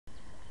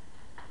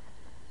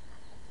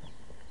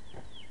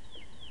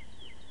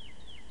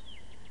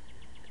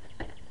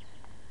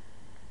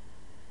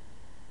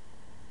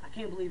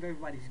can't believe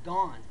everybody's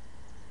gone.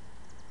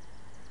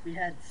 We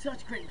had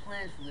such great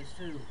plans for this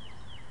too.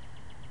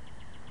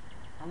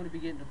 I'm gonna be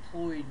getting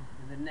deployed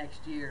in the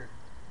next year.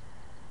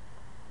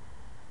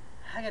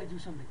 I gotta do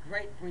something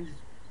great. Bring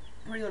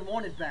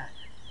Unwanted back.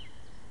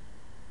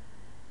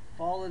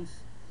 Fallen's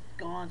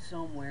gone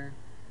somewhere.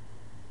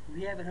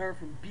 We haven't heard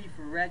from Beef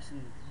or Rex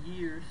in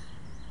years.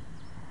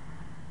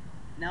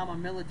 Now my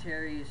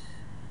military is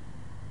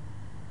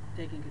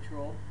taking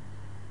control.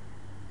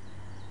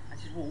 I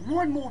just want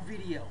one more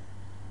video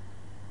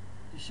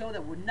to show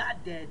that we're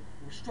not dead,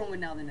 we're stronger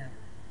now than ever.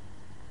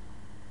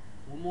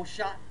 One more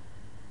shot.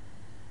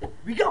 Here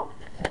we go!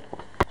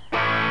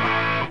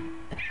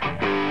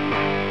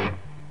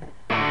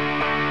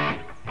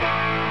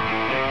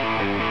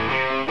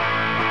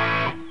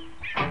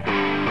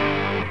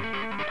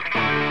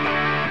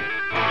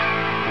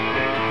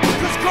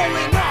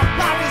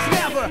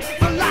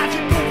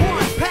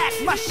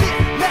 My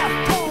shit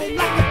left home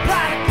like a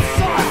prodigal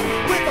son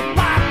with a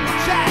bottle of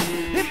Jack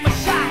in my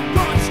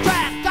shotgun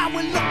strapped. I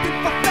went looking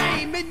for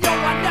fame and yo,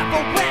 I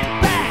never went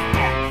back.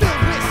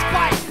 Filled with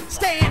spite,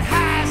 staying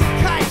high as a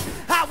kite.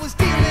 I was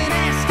dealing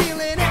and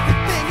stealing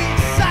everything in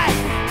sight.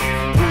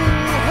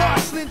 Ooh,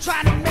 hustling,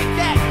 trying to make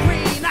that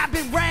green. I've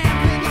been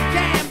rambling and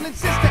gambling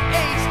since the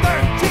age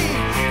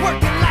 13.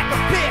 Working like a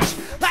bitch,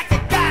 like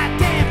a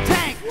goddamn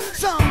tank.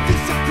 Some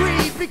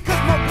disagree because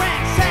my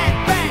rents had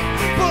bank,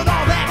 but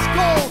all that's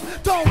gold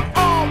don't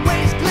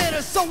always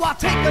glitter, so I'll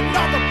take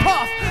another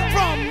puff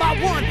from my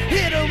one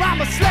hitter. I'm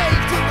a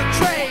slave to the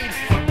trade,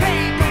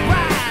 paid to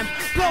rhyme,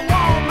 blow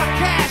all my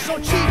cash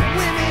on cheap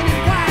women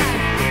and wine.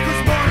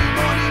 Cause money,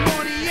 money,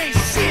 money ain't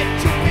shit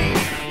to me,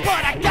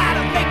 but I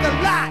gotta make a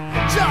lot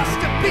just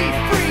to be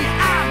free.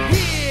 I'm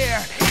here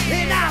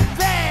and I'm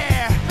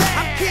there,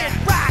 I'm Kid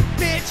Rock,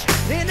 bitch,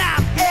 and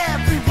I'm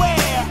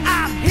everywhere.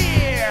 I'm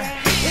here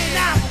and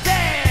I'm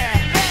there,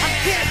 I'm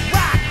Kid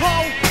Rock, ho,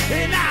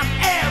 and I'm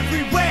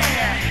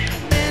everywhere.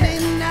 Many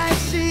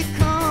nights she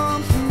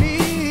comes to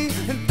me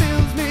and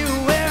fills me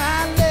where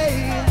I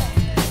lay.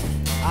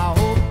 I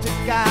hope to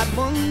God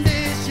one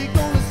day she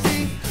gonna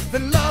see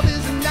that love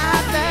is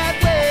not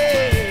that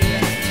way.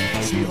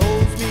 She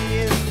holds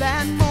me in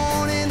that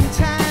morning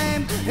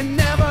time and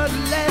never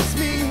lets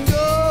me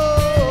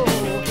go.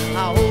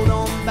 I hold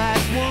on back,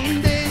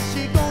 one day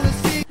she gonna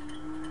see.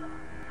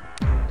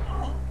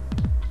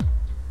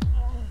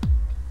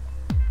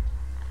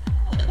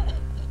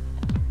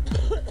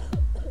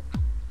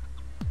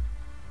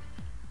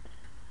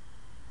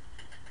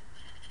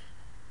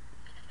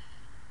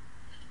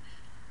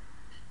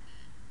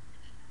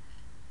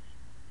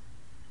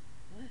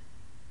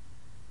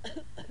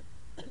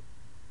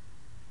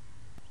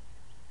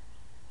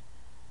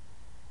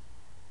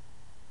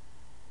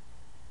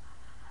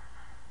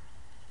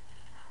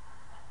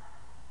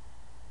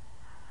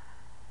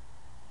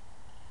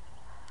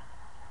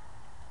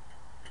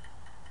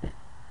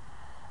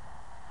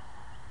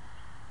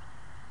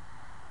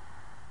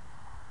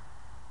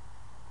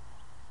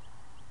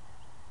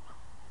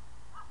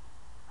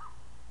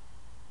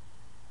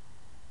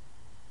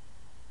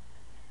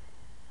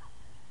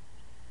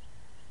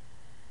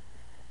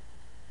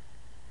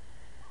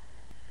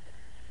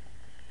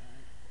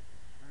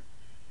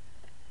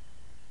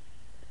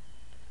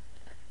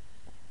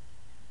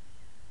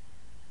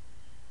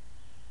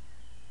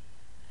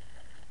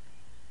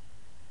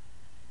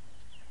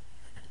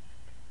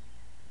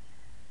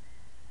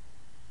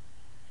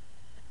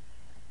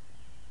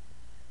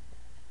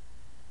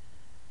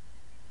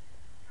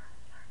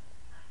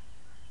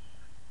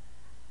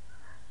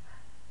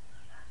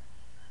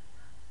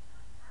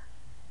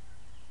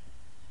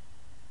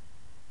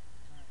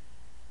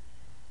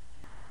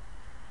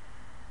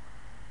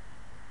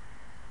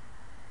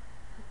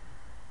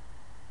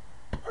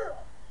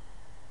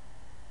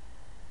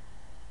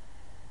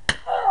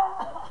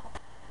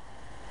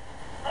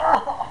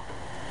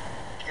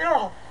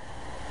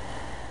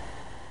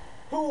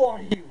 Who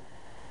are you?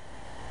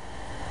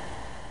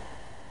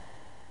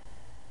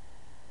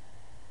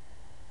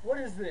 What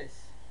is this?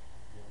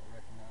 You don't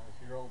recognize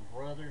your old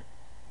brother?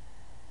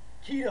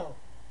 Keto.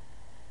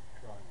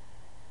 Try me.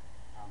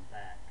 I'm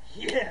back.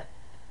 Yeah.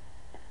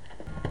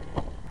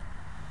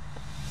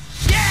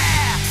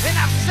 Yeah, and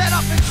I've set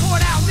up and tore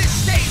down this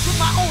stage with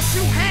my own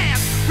two hands.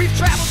 We've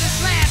traveled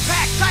this land,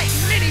 packed tight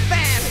in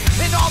minivans,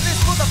 and all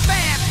this for the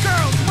fans,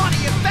 girls,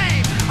 money, and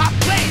fame. I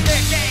played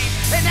their game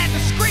and had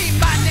to scream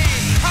my name.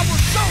 I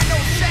will show no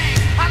shame.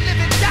 I live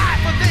and die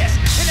for this,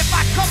 and if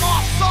I come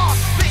off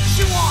soft, fix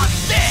you on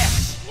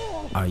this.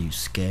 Are you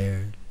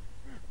scared?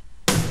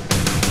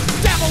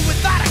 Devil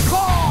without a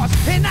cause,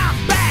 and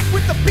I'm back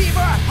with the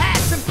beaver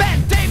hats and Ben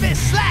Davis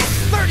slacks.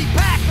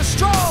 30-pack of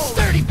stroll,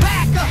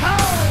 30-pack of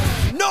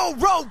hoes. No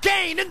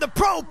Rogaine in the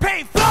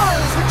propane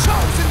flows. The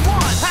chosen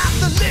one, I'm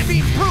the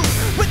living proof,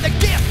 with the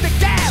gift of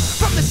gab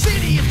from the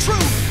city of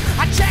truth.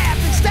 I jabbed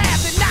and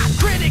stabbed and knocked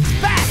critics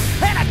back,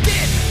 and I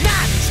did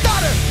not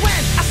stutter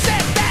when I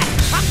said that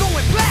I'm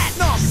going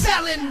platinum,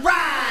 selling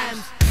rhymes.